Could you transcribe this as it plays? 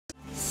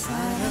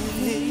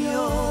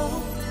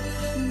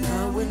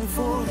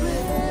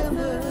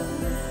forever,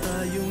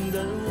 tayong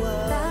dalawa.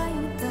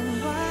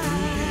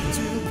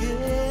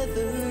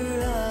 Together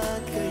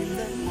at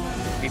kailanman.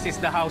 This is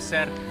the house,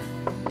 sir.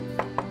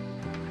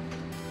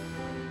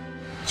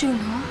 Jun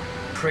Ho?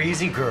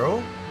 Crazy girl?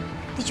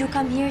 Did you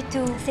come here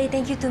to say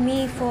thank you to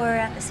me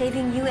for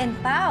saving you and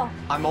Pao?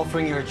 I'm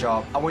offering you a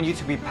job. I want you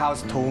to be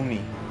Pao's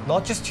Tommy.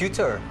 Not just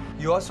tutor.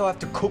 You also have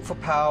to cook for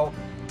Pao,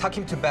 tuck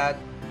him to bed,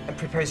 and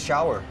prepare his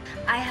shower.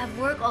 I have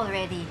work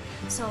already,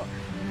 so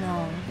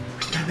no.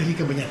 Dadali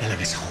ka ba niya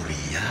talaga sa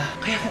Korea?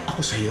 Kaya kung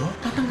ako sa'yo,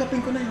 tatanggapin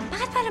ko na yun.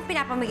 Bakit parang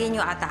pinapamigay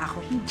niyo ata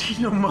ako?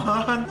 Hindi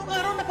naman. Noong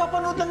araw,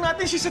 napapanood lang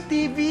natin siya sa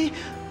TV.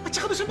 At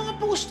saka doon sa mga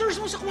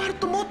posters mo sa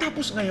kwarto mo.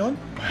 Tapos ngayon,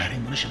 pare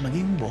mo na siya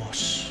maging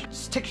boss.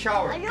 Just take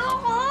shower.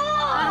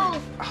 Ayoko!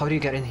 How do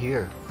you get in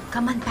here?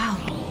 Come on, Pao.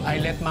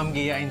 I let Ma'am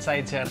Gia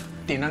inside, sir.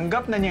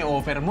 Tinanggap na niya yung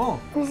offer mo.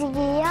 Miss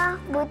Gia,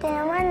 buti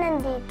naman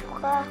nandito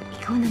ka.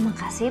 Ikaw naman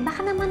kasi,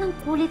 baka naman ang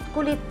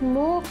kulit-kulit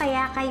mo,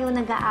 kaya kayo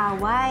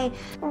nag-aaway.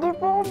 Hindi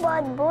po ako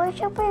bad boy,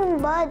 siya po yung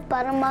bad.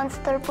 Parang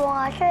monster po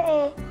nga siya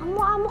eh.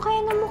 Amo-amo kaya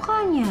ng mukha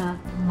niya.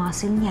 Ang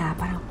muscle niya,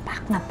 parang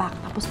pak na pak.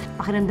 Tapos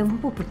pakiramdam mo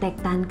po,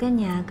 protektahan ka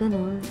niya,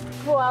 ganun.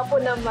 Guwapo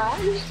naman.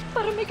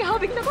 Parang may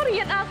kahawig na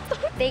Korean actor.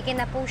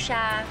 Taken na po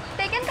siya.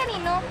 Taken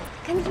kanino?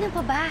 Kanina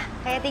pa ba?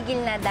 Kaya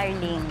tigil na,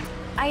 darling.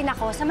 Ay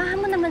nako, samahan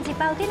mo naman si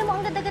Pao. Tingnan mo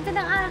ang ganda-ganda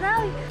ng araw.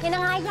 Yan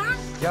ang hayang.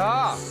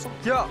 야!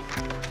 야!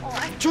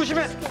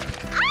 조심해!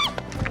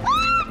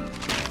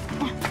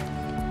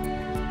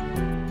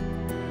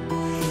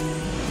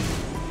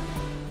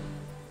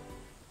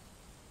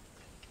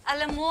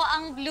 Alam mo,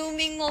 ang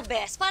blooming mo,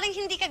 Bes, parang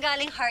hindi ka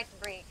galing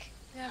heartbreak.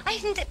 Yeah. Ay,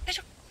 hindi.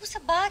 Pero kung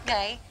sa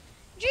bagay,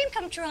 dream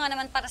come true nga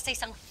naman para sa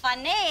isang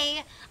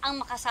fanay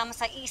ang makasama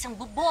sa isang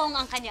bubong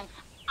ang kanyang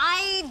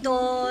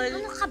idol.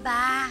 Ano ka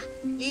ba?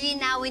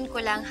 Lilinawin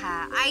ko lang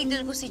ha.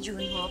 Idol ko si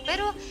Jun Ho.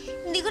 Pero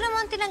hindi ko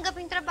naman tinanggap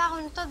yung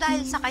trabaho nito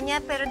dahil sa kanya,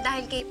 pero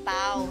dahil kay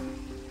Pao.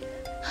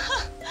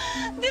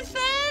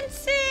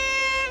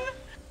 Defensive!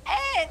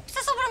 Eh,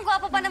 sa sobrang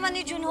gwapo pa naman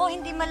ni Jun Ho,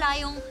 hindi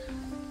malayong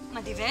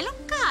ma-develop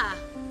ka.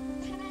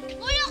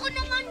 Wala ko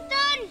naman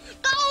dan!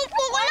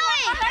 Kaupo ko lang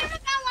eh!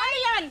 Ano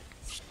yan?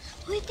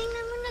 Uy,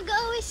 tingnan mo,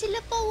 nag-aaway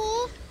sila pa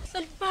oh.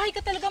 Salbahay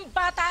ka talagang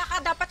bata ka.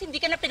 Dapat hindi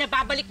ka na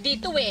pinababalik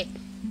dito eh.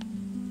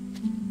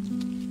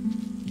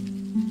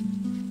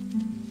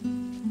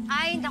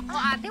 Ay, naku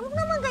ate, huwag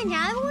naman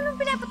ganyan. Huwag naman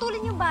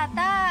pinapatulin yung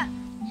bata.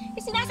 Eh,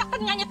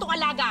 sinasaktan nga niya itong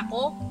alaga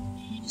ko.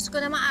 Diyos ko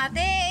naman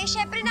ate, eh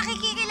syempre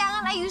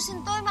nakikikailangan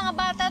ayusin to, yung mga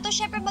bata to.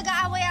 Syempre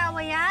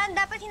mag-aaway-aaway yan.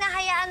 Dapat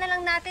hinahayaan na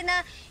lang natin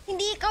na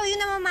hindi ikaw yung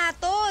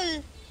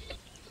namamatol.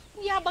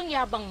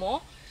 Yabang-yabang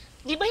mo?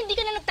 Di ba hindi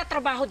ka na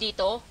nagtatrabaho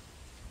dito?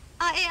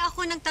 Ah, eh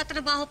ako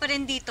nagtatrabaho pa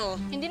rin dito.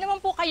 Hindi naman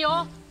po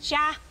kayo.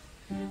 Siya.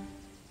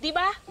 Di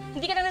ba?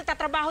 Hindi ka na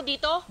nagtatrabaho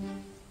dito?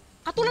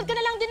 Katulad ka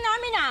na lang din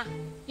namin ah.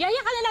 Yaya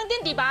ka na lang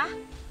din, di ba?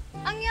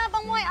 Ang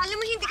yabang mo eh. Alam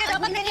mo, hindi ka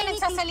dapat ganyan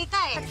nagsasalita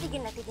eh.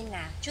 Tigil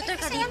na. Tutor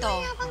ka dito.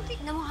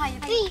 Tignan mo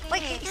hayop. Uy,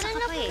 isa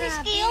ka pa eh.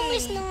 Kaya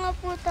umis na nga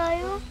po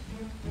tayo.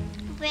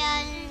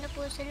 Pabayaan na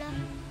po sila.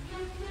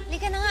 Hindi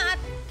ka na nga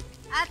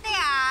ate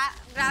ah.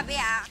 Grabe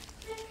ah.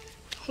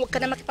 Huwag ka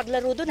na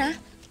makipaglaro doon ah.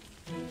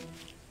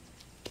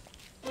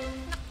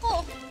 Naku,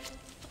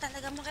 ako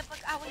talaga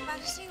makipag-away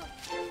para sa'yo.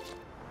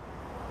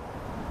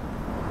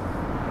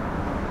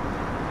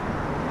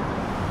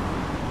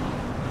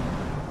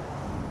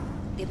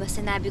 Diba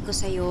sinabi ko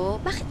sa'yo,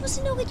 bakit mo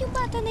sinugod yung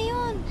bata na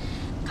yon?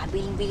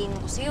 Kabiling-biling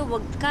ko sa'yo,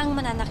 huwag kang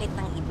mananakit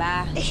ng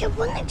iba. Eh, siya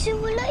po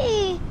nagsimula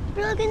eh.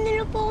 Lagi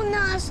nila po ako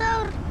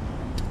naasar.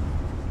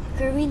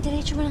 Kerwin,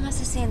 diretso mo na nga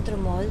sa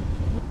Centro Mall.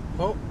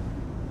 Oh.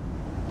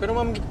 Pero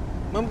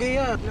Ma'am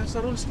Gia,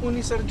 nasa rules po ni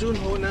Sir Jun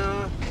Ho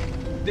na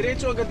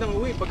diretso agad ng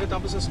uwi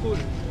pagkatapos sa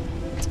school.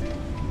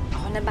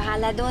 Ako na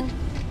bahala doon.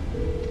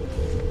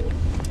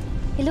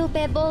 Hello,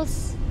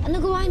 Pebbles.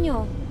 Ano gawa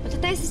nyo? Punta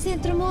tayo sa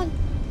Centro Mall.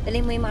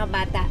 Dalhin mo yung mga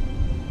bata.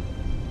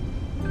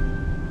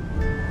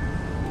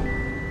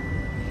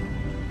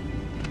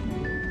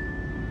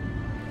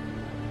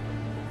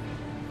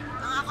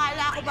 Ang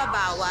akala ko ba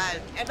bawal?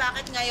 Eh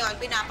bakit ngayon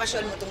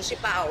pinapasyon mo tong si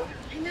Pao?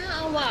 Ay,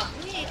 naawa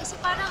ko eh. Kasi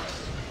parang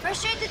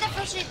frustrated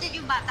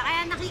yung bata.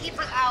 Kaya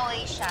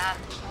nakikipag-away siya.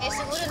 Eh,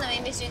 siguro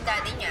nami-miss yung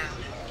daddy niya.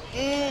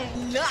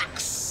 Lux!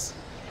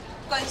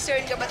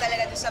 Concerned ka ba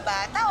talaga dun sa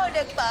bata o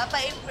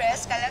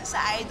nagpapa-impress ka lang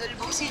sa idol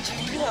mong si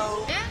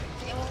Juno? Eh?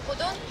 Ewan ko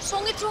doon.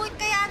 Sungit-sungit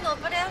kaya, no?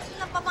 Parehas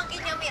ng pamangkin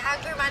niya may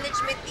anger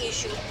management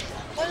issue.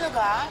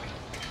 Talaga?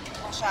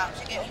 O siya,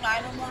 sige,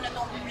 unahin mo muna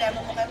itong problema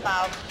mo kay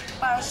Pao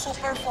para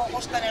super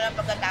focus ka na lang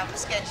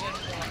pagkatapos kay Juno.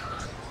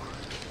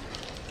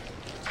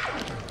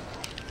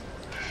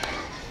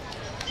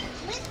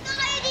 Mas na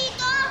kayo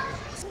dito!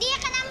 Hindi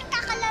ka namin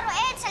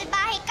kakalaruin.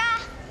 Salbahe ka.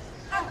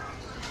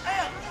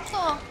 Ayun. So,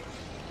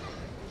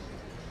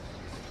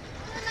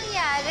 ano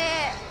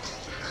nangyari?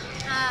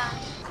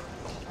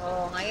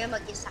 Oo, ngayon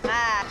mag-isa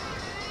ka.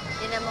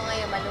 Tinan mo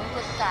ngayon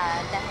malungkot ka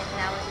dahil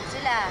nawin mo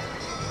sila.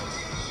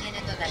 Ngayon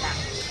ito na lang.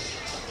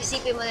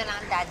 Isipin mo na lang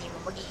ang daddy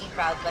mo, magiging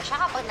proud ba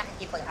siya kapag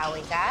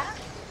nakikipag-away ka?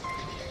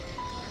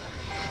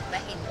 na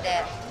hindi.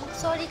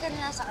 Mag-sorry ka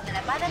na sa kanila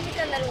para may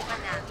kalaro ka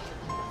na.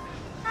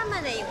 Tama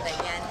na yung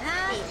ganyan,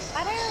 ha?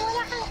 Para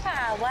wala kang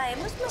kaaway.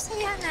 Mas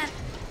masaya na.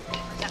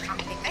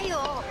 Magkakampi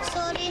kayo.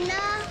 Sorry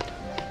na.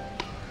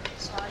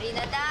 Sorry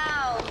na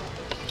daw.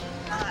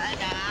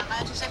 Anak,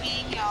 ano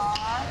sasabihin niyo?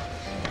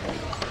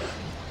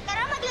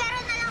 Tara, maglaro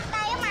na lang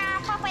tayo. Marami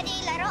pa pwede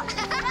ilaro.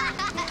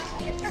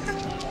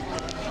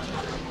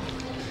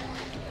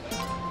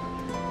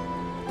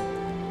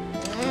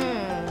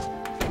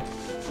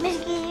 Miss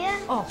Gia.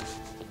 Oh.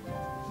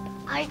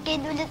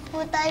 Arcade ulit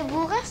po tayo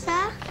bukas,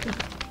 ha?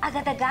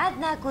 Agad-agad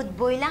na good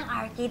boy lang.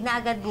 Arcade na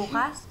agad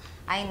bukas.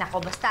 Ay, nako,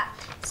 basta.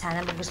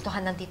 Sana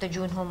magustuhan ng Tito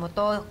Jun Ho mo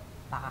to.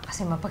 Baka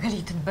kasi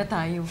mapagalitan ba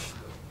tayo?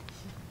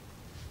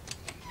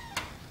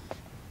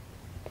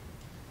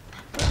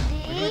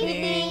 Good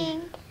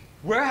evening.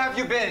 Where have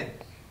you been?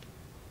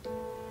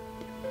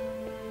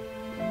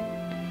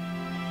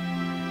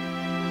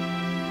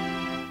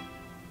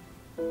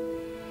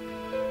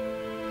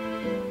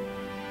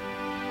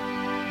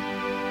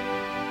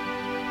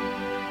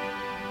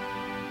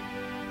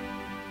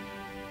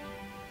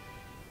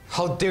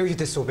 How dare you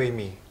disobey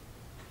me?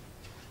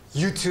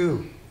 You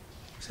too.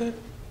 Sir,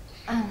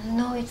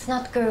 No, it's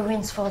not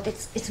Kerwin's fault.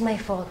 It's my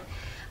fault.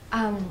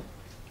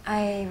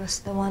 I was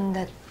the one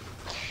that...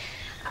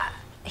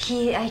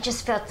 I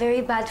just felt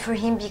very bad for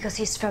him because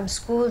he's from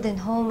school and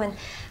home, and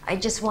I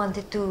just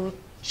wanted to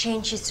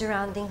change his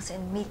surroundings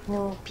and meet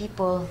new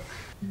people.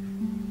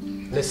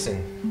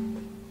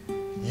 Listen,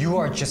 you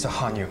are just a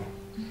hanyo.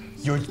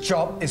 Your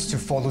job is to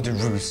follow the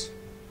rules.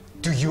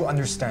 Do you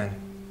understand?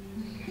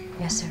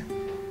 Yes, sir.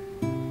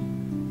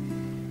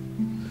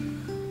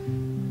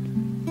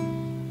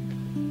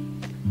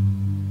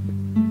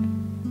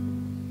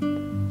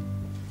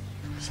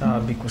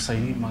 sabi ko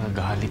sa'yo,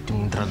 magagalit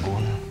yung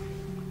dragon.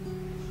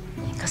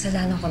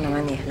 Kasalanan ko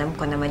naman eh. Alam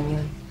ko naman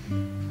yun.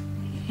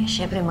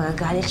 Siyempre,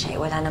 magagalit siya.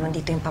 Wala naman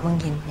dito yung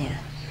pamangkin niya.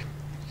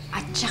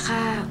 At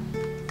saka,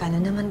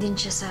 gano'n naman din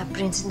siya sa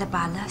Prince in the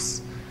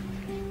Palace.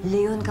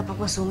 Leon kapag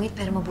masungit,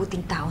 pero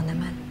mabuting tao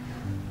naman.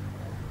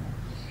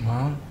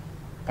 Ma'am,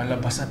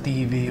 palabas sa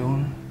TV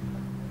yun.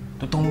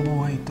 Totoong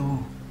buhay ito.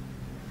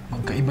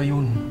 Magkaiba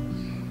yun.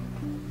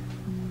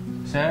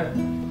 Sir,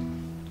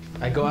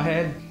 I go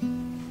ahead.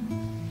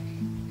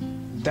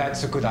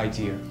 That's a good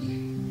idea.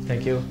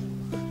 Thank you.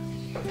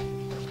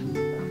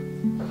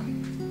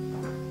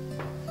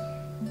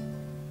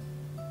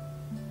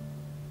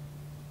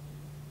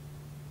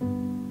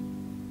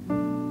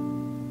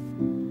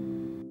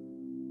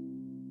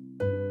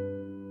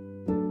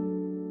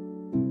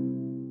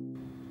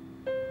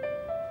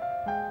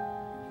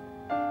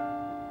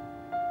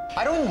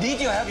 I don't need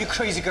your help, you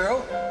crazy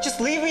girl. Just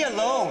leave me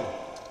alone.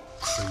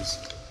 Crazy.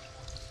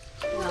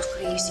 Not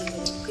crazy.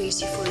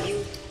 Crazy for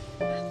you.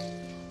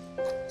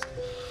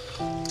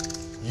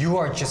 You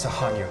are just a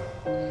hanyo.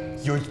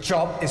 Your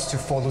job is to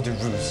follow the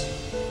rules.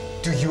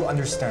 Do you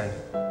understand?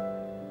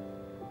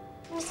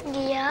 Miss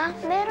Gia,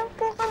 meron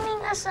po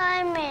kaming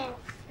assignment.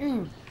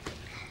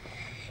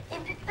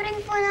 Ipiprint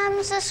po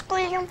namin sa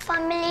school yung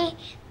family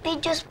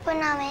videos po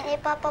namin.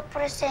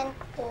 Ipapapresent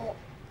po.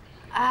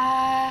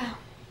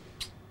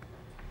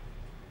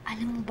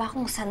 Alam mo ba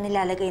kung saan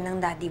nilalagay ng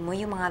daddy mo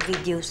yung mga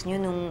videos niyo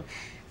nung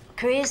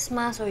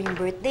Christmas or yung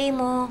birthday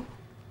mo?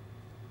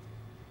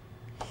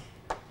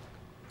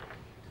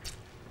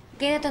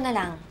 Ganito na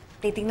lang.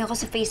 Titignan ko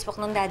sa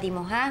Facebook ng daddy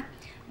mo, ha?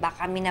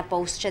 Baka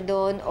mina-post siya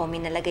doon o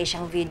minalagay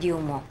siyang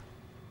video mo.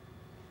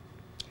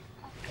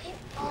 Okay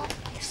po.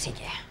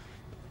 Sige.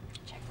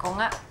 Check ko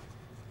nga.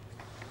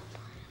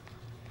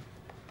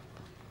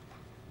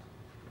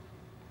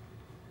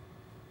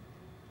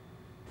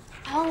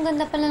 Ang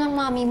ganda pala ng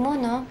mami mo,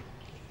 no?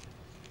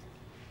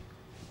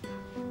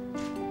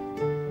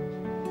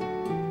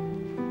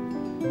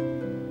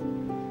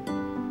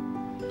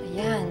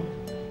 Ayan.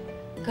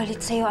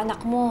 Galit sa'yo,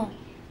 anak mo.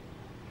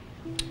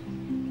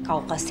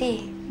 Ikaw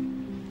kasi.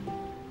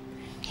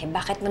 Eh,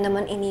 bakit mo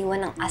naman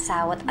iniwan ang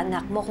asawa at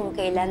anak mo kung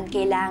kailan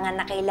kailangan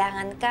na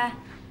kailangan ka?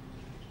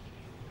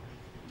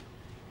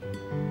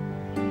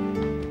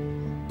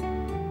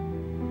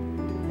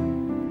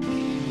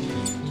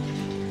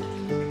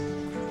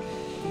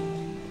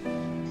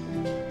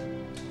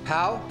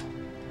 How?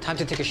 Time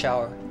to take a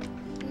shower.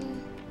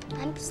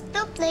 I'm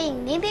still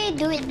playing. Maybe I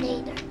do it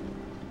later.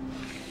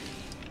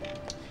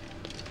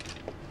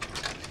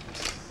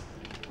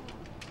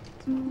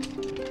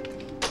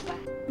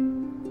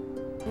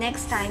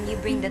 Next time, you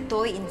bring the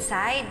toy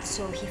inside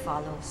so he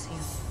follows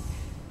you.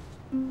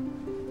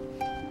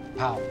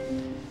 How?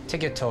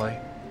 Take your toy.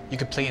 You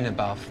could play in the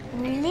bath.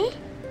 Really?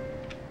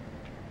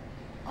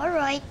 All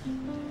right.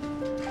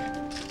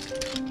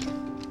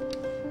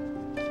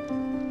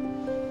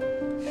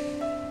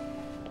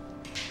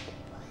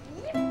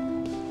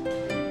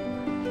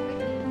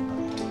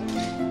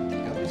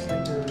 Take out your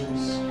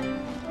slippers.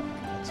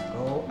 Let's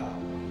go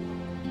out.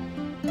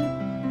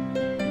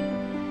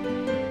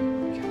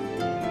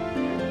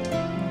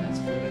 That's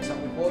good. That's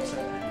how we both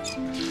said.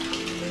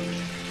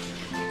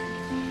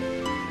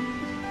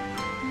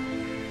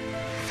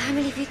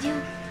 Family video?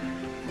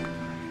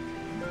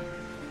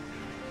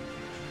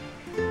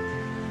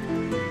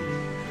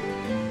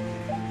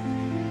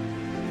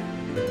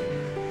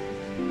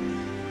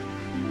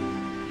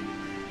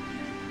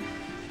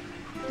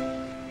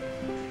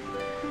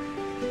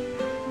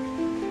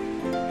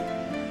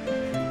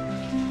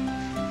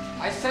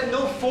 said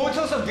no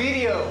photos or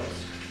videos.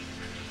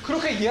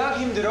 그렇게 이해하기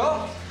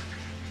힘들어?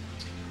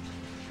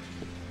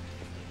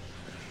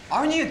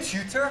 Aren't you a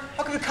tutor?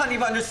 How come you can't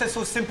even understand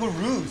so simple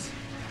rules?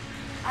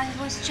 I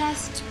was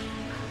just...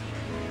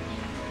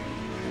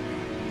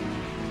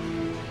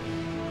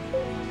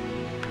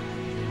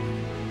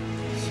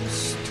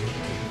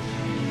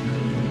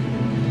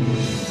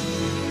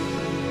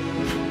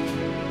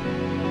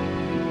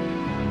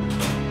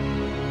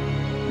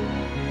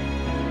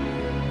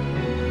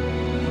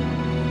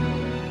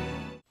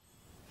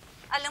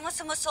 Alam mo,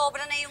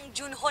 sumusobra na yung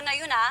Jun Ho na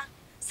yun, ah.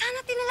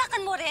 Sana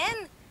tinilakan mo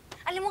rin.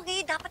 Alam mo,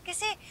 Gay, dapat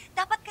kasi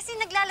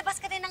naglalabas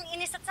ka rin ng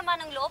inis at sama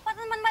ng loob para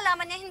naman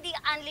malaman niya hindi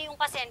anli yung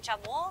pasensya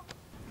mo.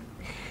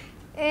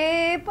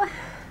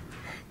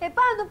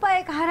 paano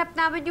pa kaharap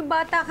namin yung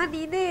bata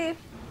kanina eh?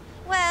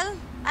 Well,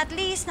 at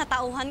least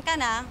natauhan ka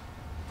na.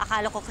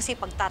 Akala ko kasi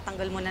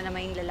pagtatanggal mo na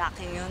naman yung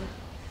lalaking yun.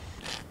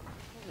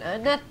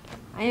 Nat,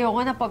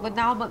 ayoko na, pagod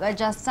na ako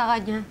mag-adjust sa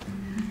kanya.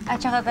 At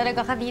saka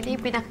talaga kanina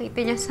yung pinakita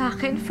niya sa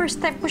akin.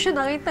 First time ko siya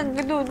nakitang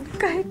ganun.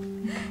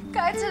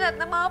 Kahit sa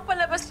lahat ng mga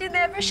palabas niya,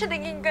 never siya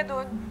naging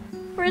ganun.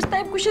 First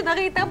time ko siya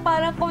nakita,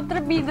 parang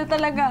kontrabida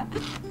talaga.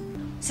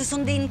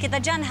 Susundin kita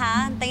dyan,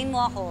 ha? Antayin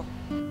mo ako.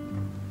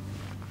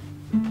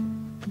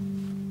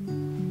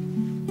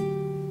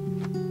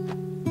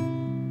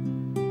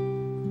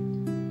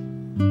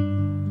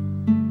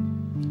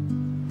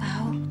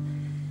 Tao.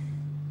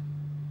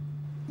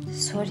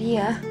 Sorry,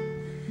 ah.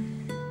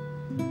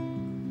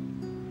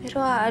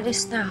 Pero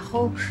aalis na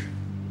ako.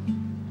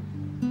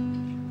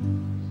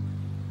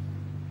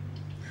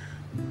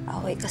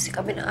 Away kasi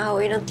kami ng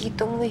away ng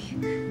tito mo eh.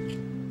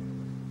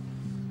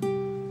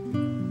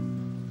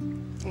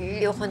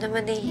 Ayoko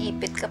naman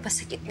naiipit ka pa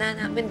sa gitna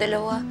namin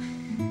dalawa.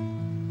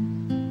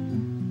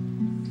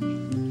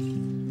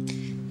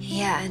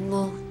 Hayaan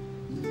mo.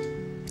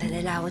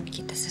 Dalalawan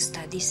kita sa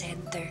study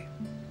center.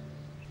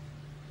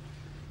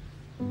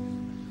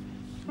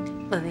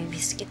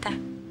 Mamimiss kita.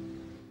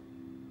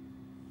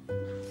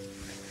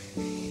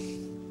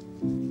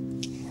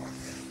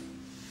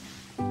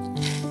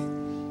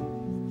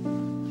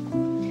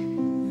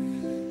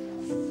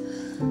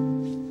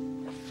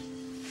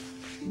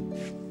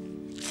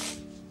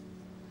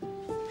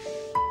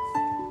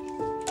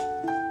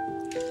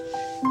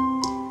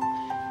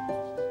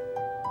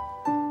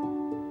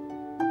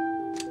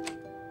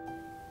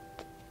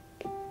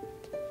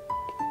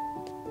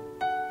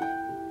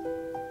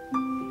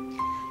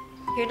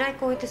 You're not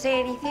going to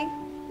say anything?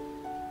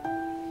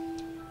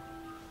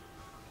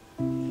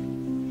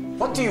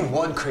 What do you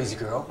want, crazy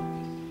girl?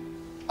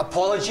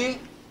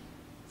 Apology?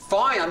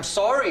 Fine, I'm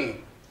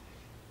sorry.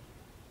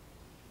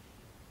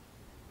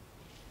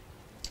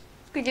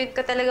 Ganyan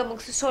ka talaga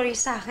magsusorry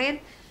sa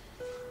akin?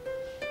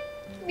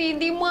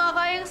 Hindi mo nga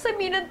kayang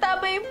sabihin ng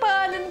tama yung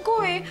pangalan ko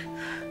eh.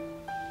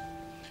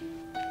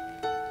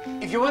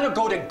 If you want to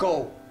go, then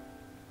go.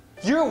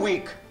 You're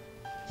weak.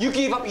 You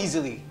give up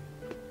easily.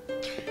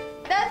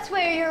 That's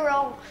where you're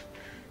wrong.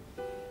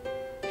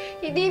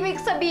 Hindi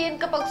ibig sabihin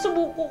kapag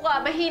sumuko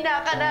ka,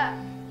 mahina ka na.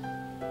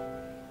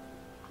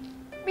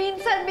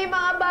 Minsan may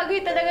mga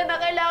bagay talaga na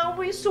kailangan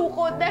mo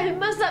isuko dahil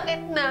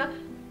masakit na.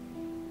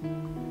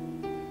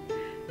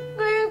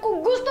 Ngayon, kung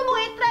gusto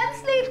mong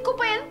i-translate ko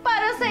pa yan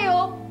para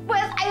sa'yo,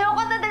 pues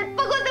ayoko na dahil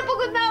pagod na ako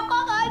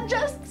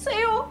kaka-adjust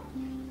sa'yo.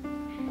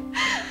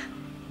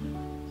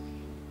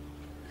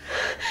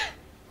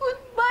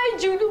 Goodbye,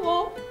 Jun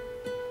Ho.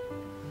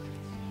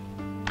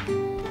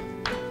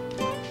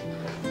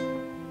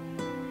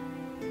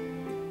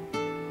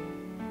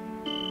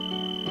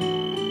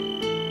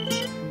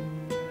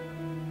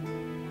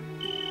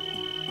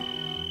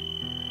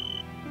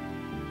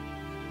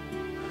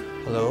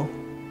 Hello?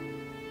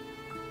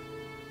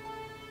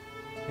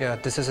 Yeah,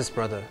 this is his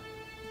brother.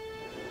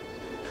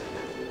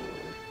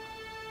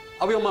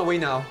 I'll be on my way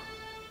now.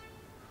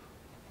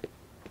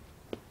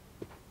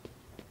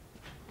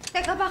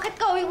 Teka, bakit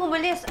ka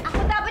umalis?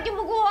 Ako dapat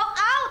yung mag-walk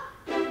out!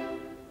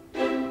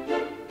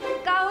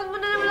 Kahon mo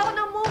na naman ako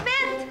ng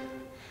movement!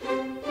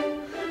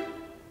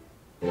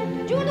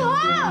 Jun Ho!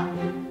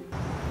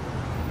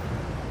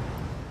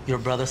 Your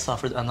brother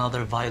suffered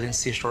another violent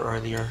seizure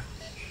earlier.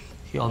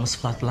 He almost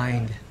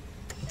flatlined,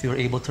 but we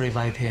were able to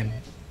revive him.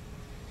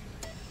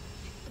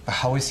 But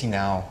how is he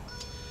now?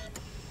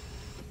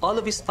 All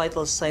of his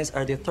vital signs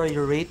are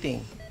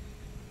deteriorating.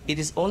 It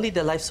is only the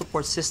life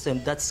support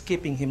system that's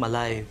keeping him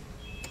alive.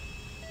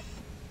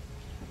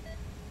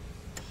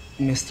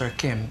 Mr.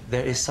 Kim,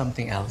 there is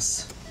something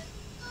else.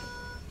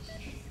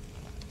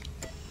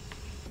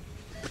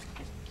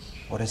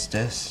 What is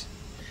this?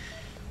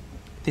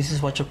 This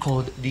is what you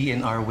call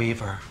DNR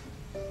waiver.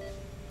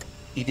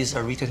 It is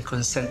a written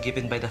consent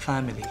given by the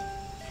family,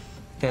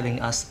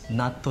 telling us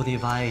not to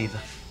revive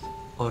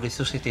or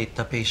resuscitate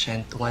the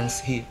patient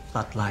once he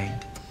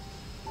flatlined.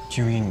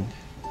 Do you mean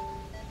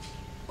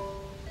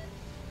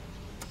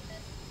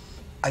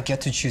I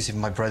get to choose if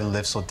my brother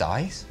lives or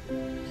dies?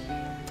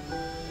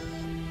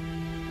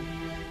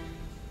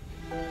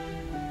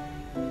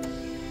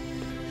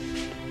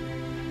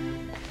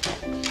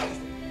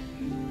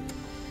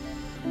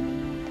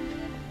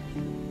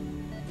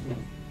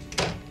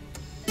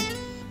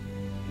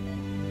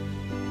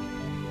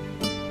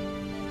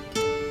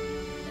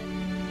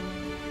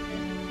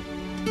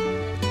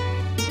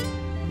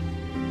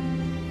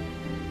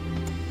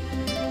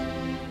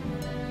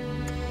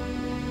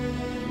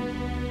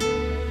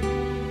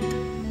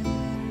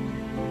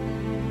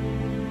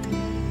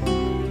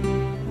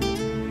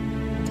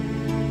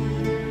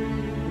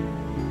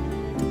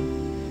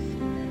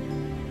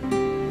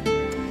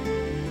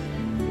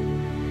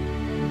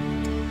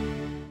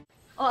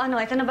 O ano,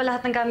 ito na ba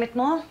lahat ng gamit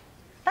mo?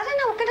 Tara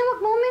na, huwag ka na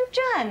mag-moment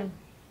dyan.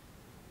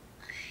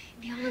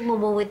 Hindi ako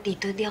nagmo-moment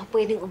dito. Hindi ako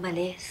pwedeng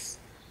umalis.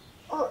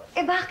 O,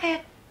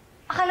 bakit?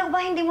 Akala ko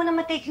ba hindi mo na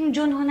matake yung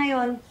Jun Ho na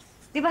yon?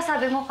 Di ba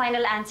sabi mo,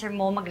 final answer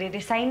mo,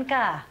 magre-resign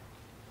ka?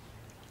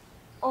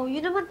 Oh,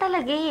 yun naman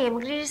talaga eh.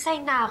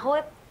 Magre-resign na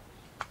ako.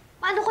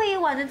 Paano ko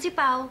iiwanan si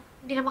Pao?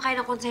 Hindi naman kaya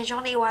ng konsensya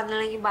ko na iwanan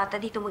lang yung bata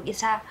dito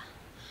mag-isa.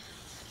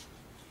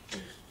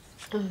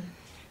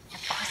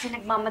 Yan pa kasi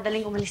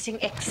nagmamadaling umalis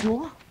yung ex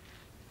mo.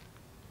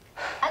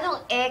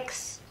 Anong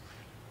ex?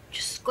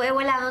 Diyos ko,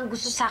 wala kang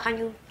gusto sa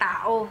akin yung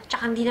tao.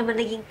 Tsaka hindi naman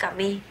naging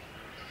kami.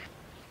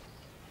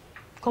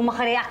 Kung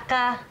makareact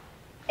ka,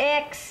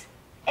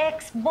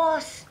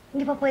 ex-boss,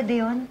 hindi pa pwede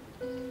yun?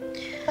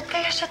 Ba't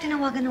kaya siya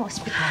tinawagan ng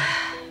ospital?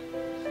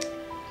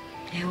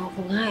 Ewan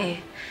ko nga eh.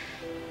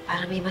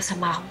 Parang may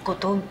masama akong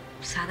kutob.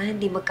 Sana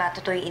hindi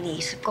magkatotoo yung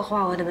iniisip ko.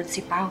 Kawawa naman si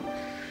Pao.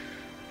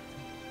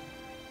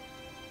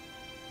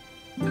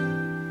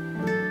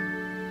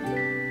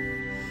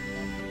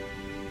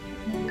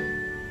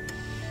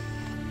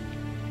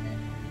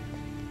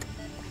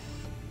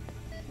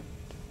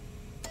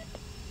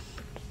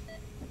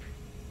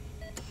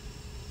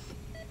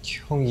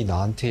 형이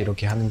나한테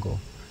이렇게 하는 거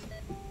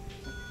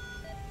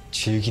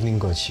즐기는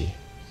거지.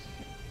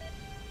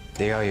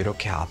 내가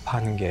이렇게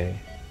아파하는 게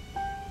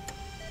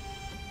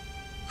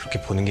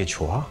그렇게 보는 게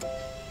좋아?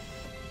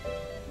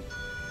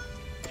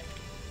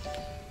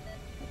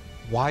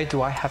 Why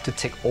do I have to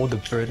take all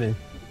the burden?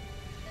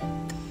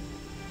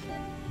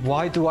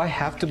 Why do I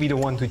have to be the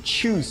one to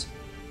choose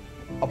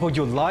about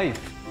your life?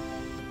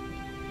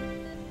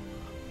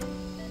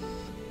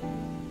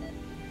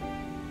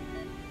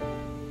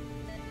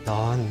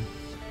 난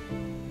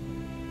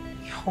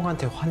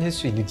형한테 화낼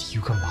수 있는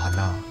이유가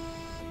많아.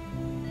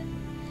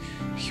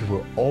 You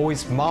were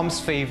always mom's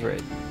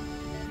favorite.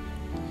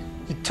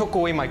 You took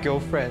away my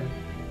girlfriend.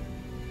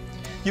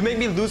 You made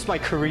me lose my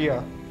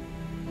career.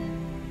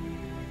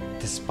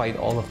 Despite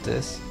all of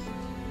this,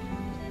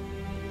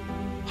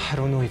 I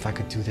don't know if I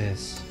could do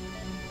this.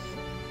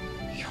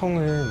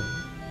 형은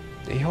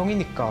내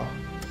형이니까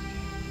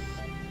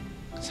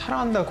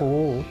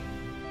사랑한다고.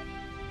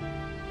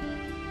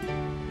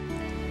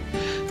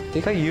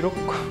 내가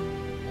이렇고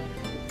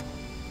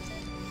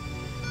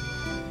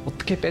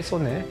어떻게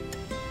뺏어내?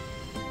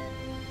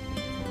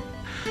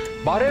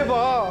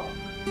 말해봐.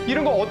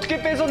 이런 거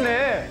어떻게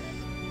뺏어내?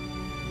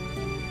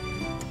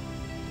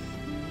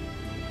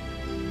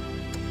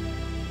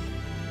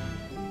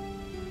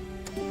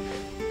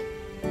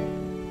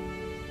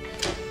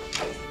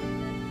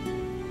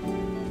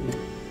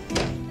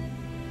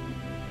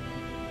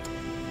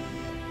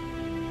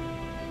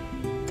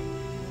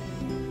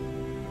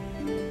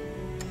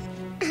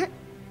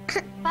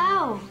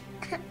 Pao!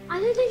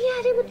 Ano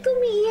nangyari? Ba't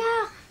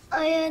kumiyak?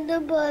 I had a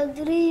bad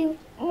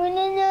dream. May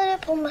nangyari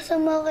po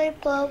masama kay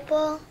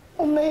Papa.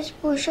 Umalis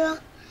po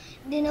siya.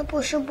 Hindi na po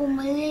siya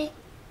bumalik.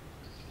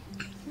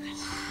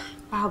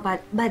 Pao,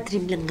 bad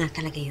dream lang nga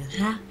talaga yun,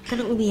 ha? Ka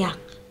nang umiyak.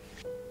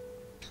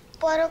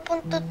 Para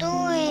pong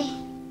totoo eh.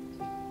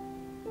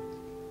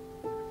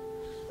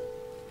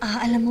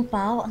 Alam mo,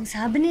 Pao, ang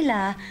sabi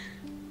nila,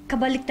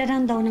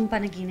 kabaliktaran daw ng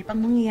panaginip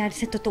ang mangyayari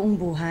sa totoong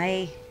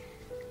buhay.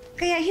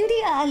 Kaya hindi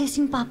aalis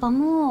yung papa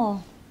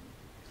mo.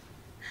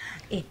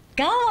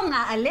 Ikaw ang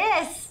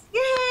aalis!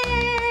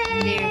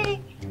 Yay!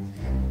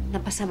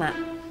 Napasama.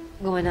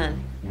 Gumanon.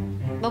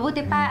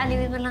 Mabuti pa,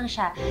 aliwin mo lang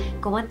siya.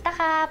 Kumanta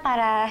ka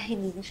para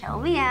hindi na siya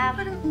umiyak.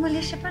 Parang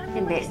umalis siya, parang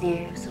Hindi,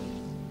 dear. So,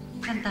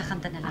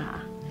 kanta-kanta na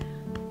lang.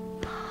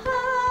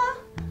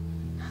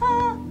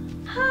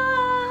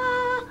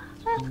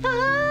 Ayan na.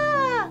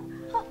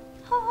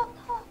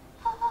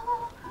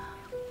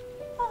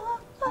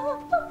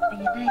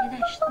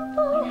 Shh.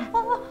 Ayan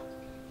na.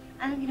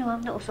 Anong ginawa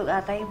mo? Nausog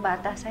ata yung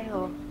bata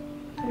sa'yo.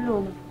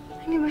 Tulog.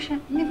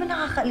 Hindi ba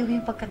nakakaaliw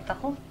yung pagkanta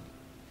ko?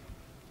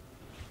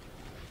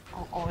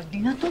 Oo, di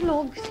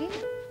natulog. See?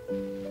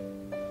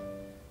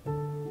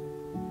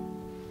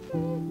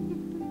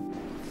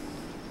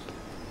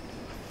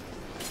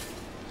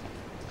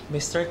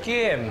 Mr.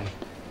 Kim,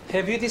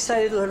 have you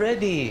decided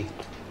already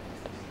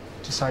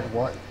Decide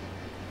what?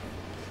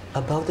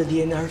 about the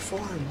DNR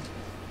form?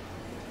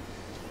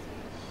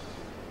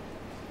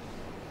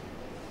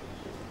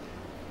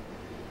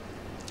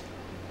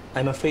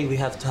 I'm afraid we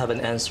have to have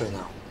an answer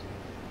now.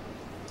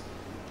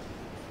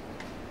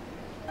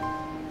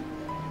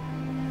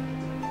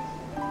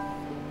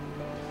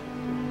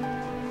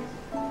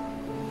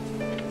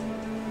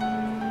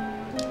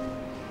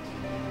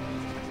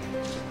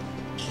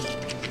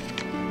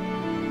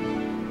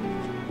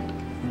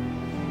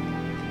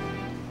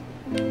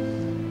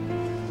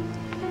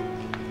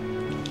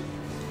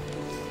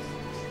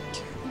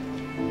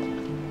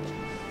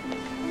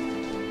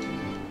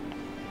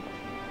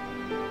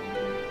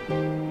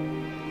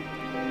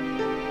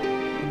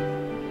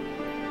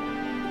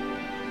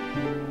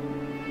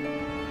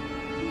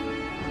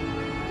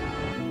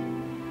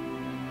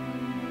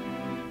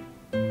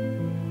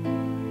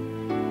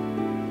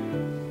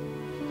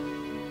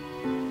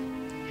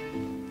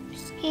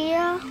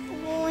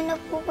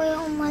 po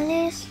kayo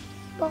umalis.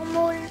 Baka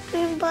maulit po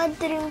yung bad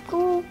dream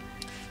ko.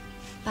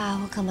 Pa,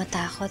 huwag ka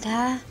matakot,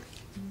 ha?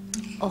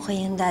 Okay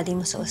ang daddy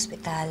mo sa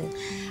ospital.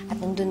 At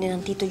nandun din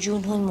ang Tito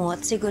Junho mo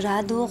at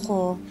sigurado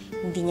ako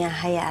hindi niya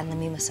hayaan na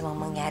may masamang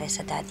mangyari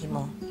sa daddy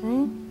mo.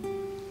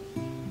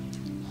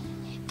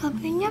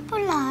 Tabi niya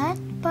po lahat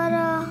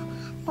para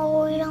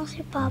mauwi lang si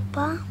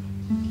Papa.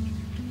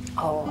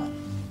 Oo.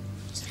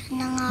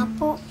 Sana nga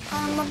po,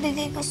 para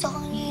mabigay ko sa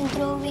kanya yung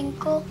drawing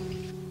ko.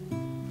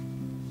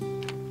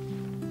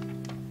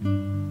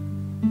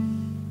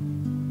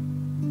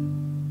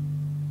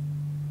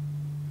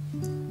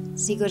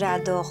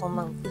 Sigurado ako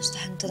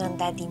magugustuhan to ng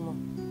daddy mo.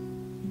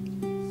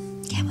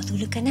 Kaya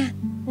matulog ka na.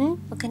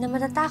 Huwag ka na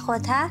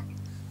matatakot, ha?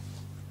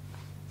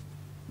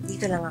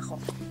 Dito lang ako.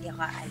 Hindi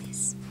ako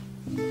aalis.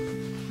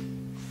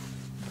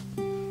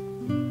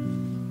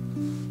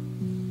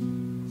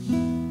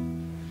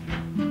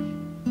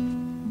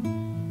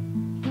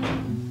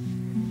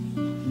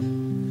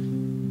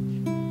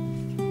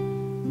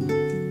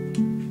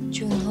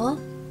 Junho?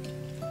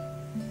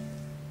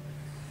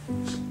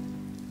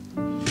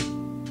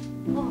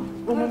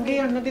 Oh, Ma'am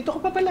Gia, nandito ka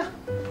pa pala.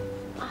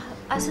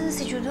 Asan na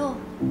si Junho?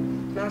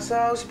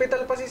 Nasa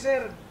ospital pa si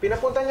Sir.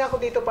 Pinapunta niya ako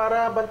dito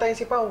para bantayan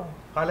si Pao.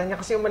 Kala niya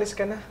kasi umalis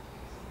ka na.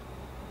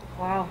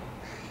 Wow.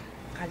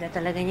 Kala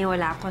talaga niya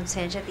wala akong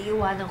konsensya at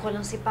iiwanan ko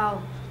lang si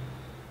Pao.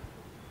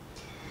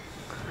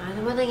 Ano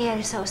ba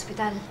nangyari sa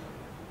ospital?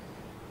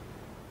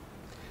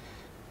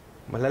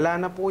 Malala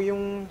na po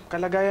yung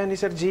kalagayan ni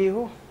Sir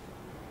Jiho.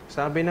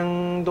 Sabi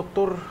ng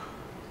doktor,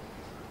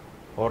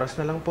 oras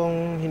na lang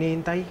pong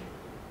hinihintay.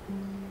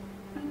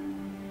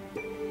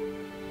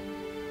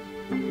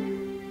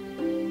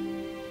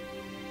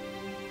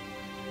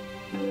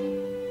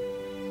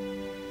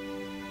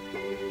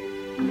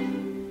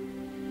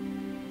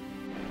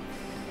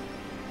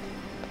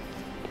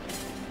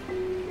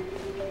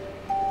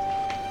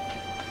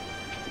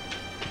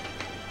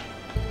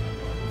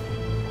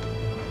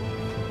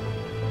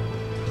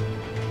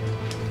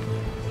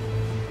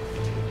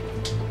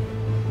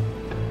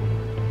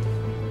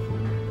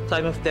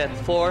 Time of death,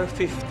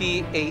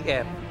 4:50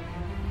 a.m.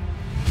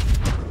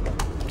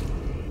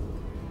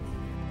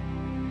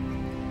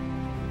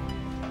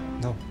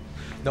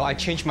 No, I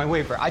changed my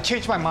waiver. I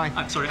changed my mind.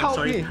 I'm sorry, Help I'm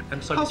sorry. me.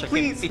 I'm sorry, Help, Mr.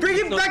 please. Kim. Bring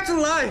him back to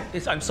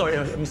life. I'm sorry,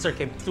 Mr.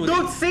 Kim. It's too late.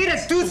 Don't say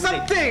that. Do It's too late.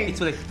 something. It's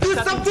too late. Do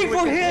Nothing something to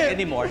for do him.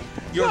 anymore.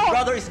 Your No.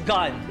 brother is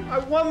gone. I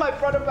want my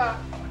brother back.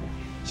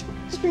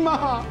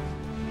 Ma.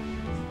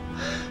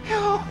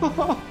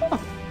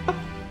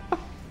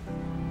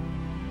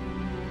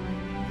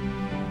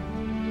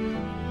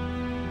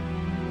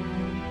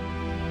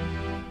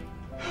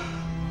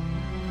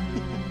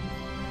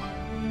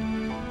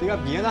 내가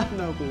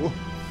미안하다고.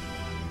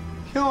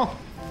 형,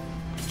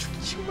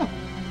 죽지 마.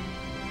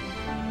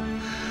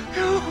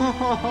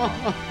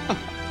 형.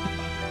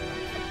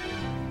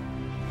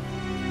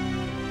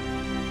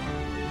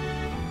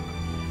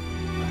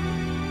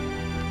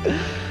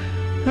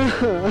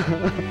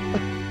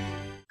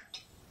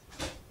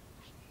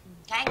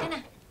 Kain ka na.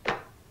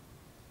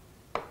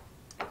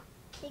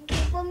 Thank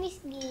you po, Miss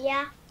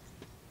Gia.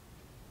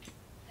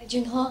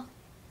 Junho?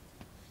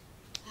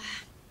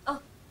 Oh,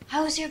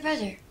 how's your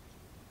brother?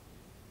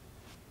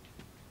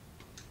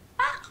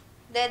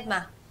 Dead,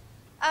 ma.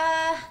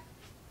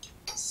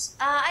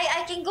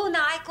 I can go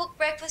now. I cooked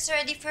breakfast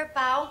ready for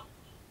Pao.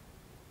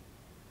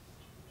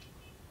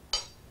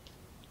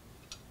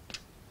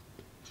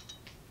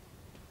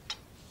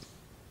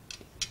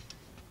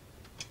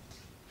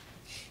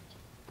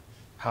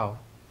 How?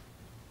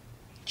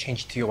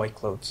 Change to your white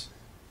clothes.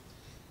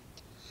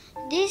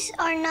 These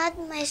are not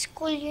my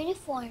school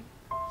uniform.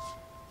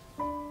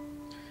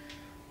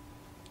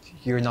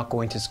 You're not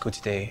going to school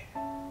today.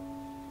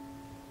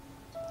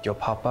 Your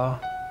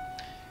papa,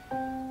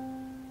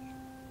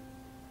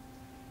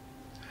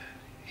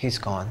 he's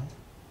gone.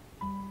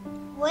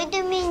 What do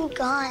you mean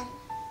gone?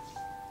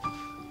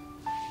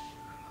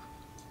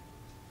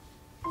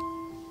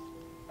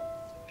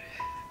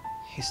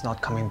 He's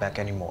not coming back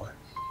anymore.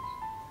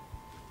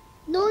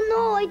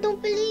 No, I don't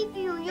believe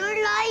you.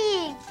 You're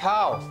lying.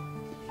 Pao!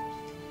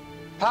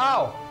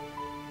 Pao!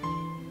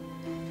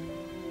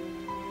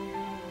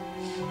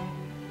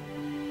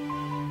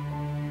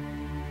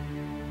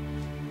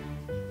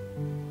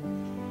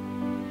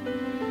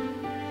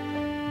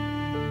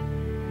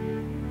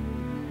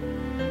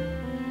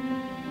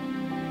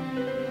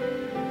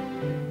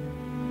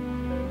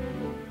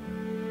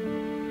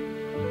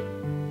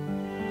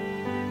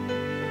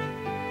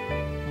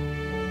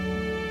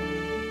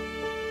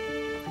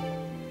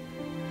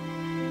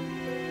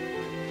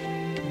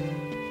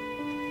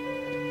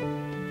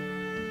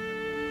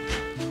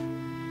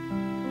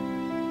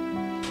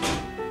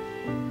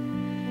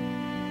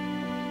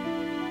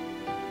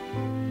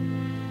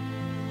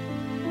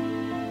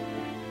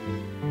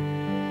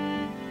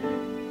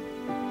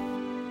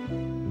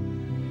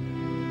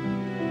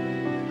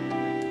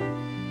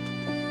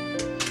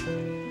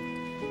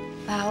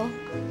 Pao,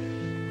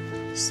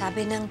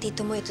 sabi ng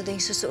tito mo ito daw yung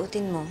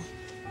susuotin mo.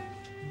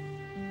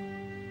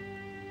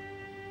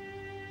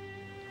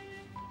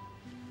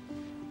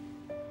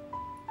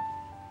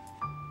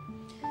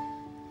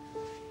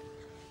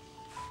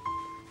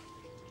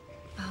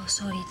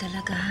 Sorry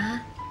talaga, ha?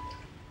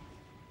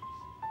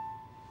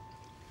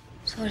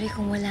 Sorry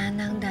kung wala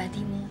na ang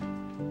daddy mo.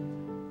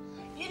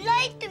 You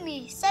lied to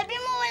me. Sabi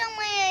mo walang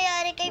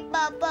mangyayari kay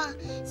Papa.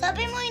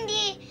 Sabi mo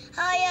hindi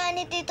hayaan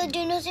ni Tito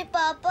Jun Ho si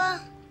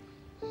Papa.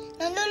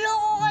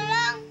 Naluloko ka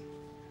lang.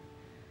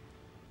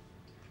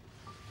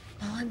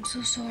 Oh, I'm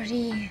so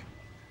sorry.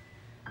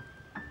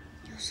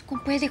 Diyos, kung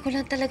pwede ko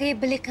lang talaga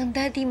ibalik ang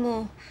daddy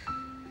mo.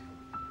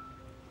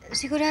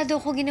 Sigurado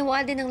ako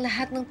ginawa din ang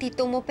lahat ng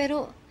tito mo,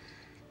 pero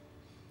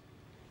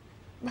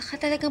baka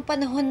talagang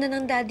panahon na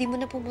ng daddy mo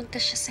na pumunta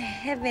siya sa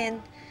heaven.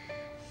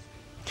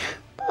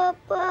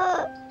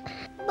 Papa!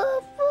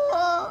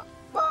 Papa!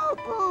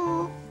 Papa!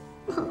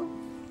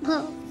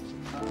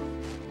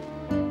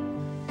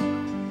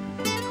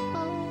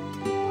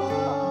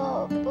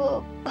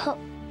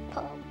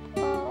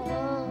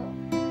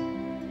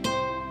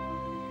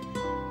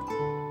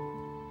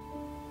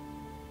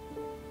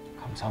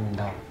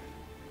 감사합니다.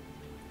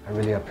 I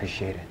really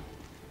appreciate it.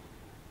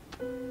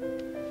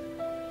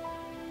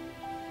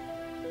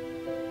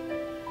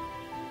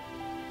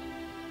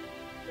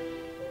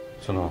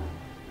 준호,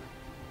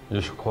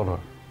 you should call her.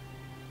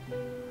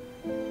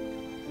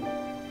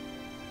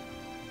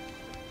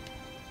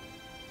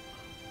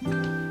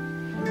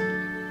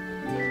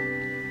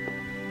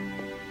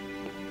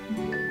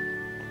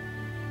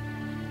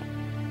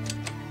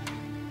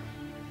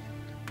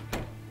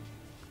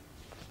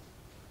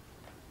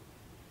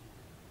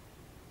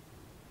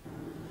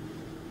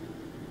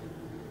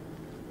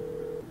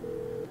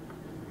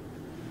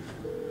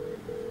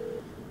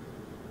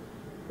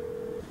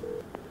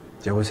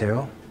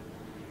 여보세요?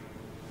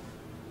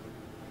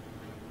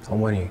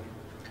 어머니,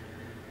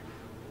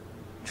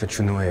 저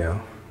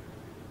준호예요.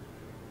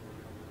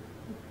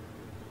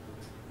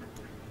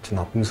 저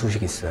나쁜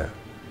소식 있어요.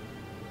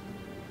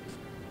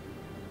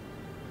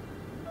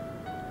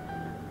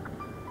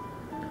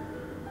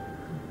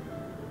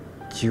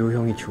 지호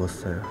형이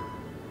죽었어요.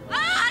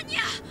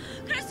 아니야!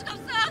 그럴 수가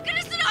없어!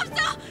 그럴 수가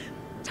없어!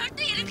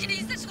 절대 이렇게는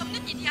있을 수가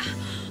없는 일이야.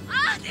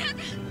 내 아들!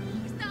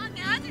 불쌍한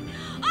내 아들!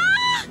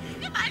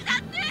 그 말도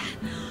안 돼!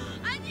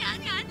 아니야!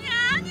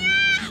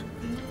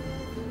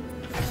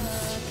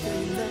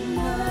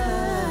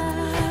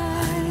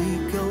 Ay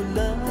ikaw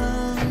lang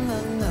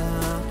ang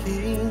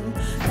aking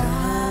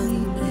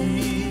tanging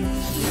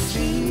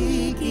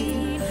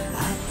ibigin.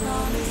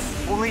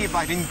 Only if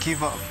I didn't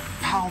give up,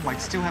 Pao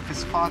might still have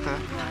his father.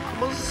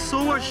 I'm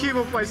so ashamed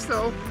of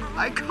myself.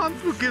 I can't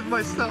forgive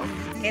myself.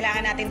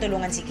 Kailangan natin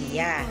tulungan si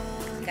Gia.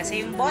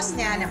 Kasi yung boss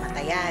niya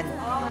namatayan.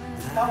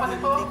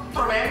 Dapat ito,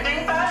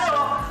 trending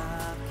tayo!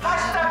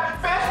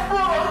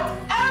 #Facebook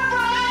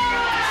ever!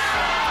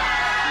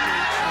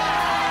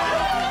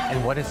 And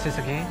what is this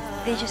again?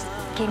 They just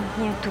came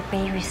here to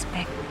pay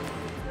respect.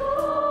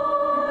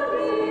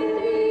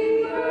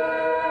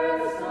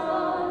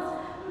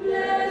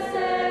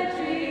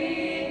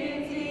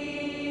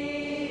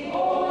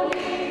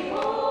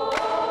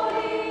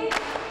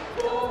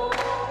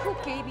 Who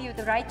gave you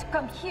the right to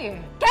come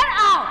here? Get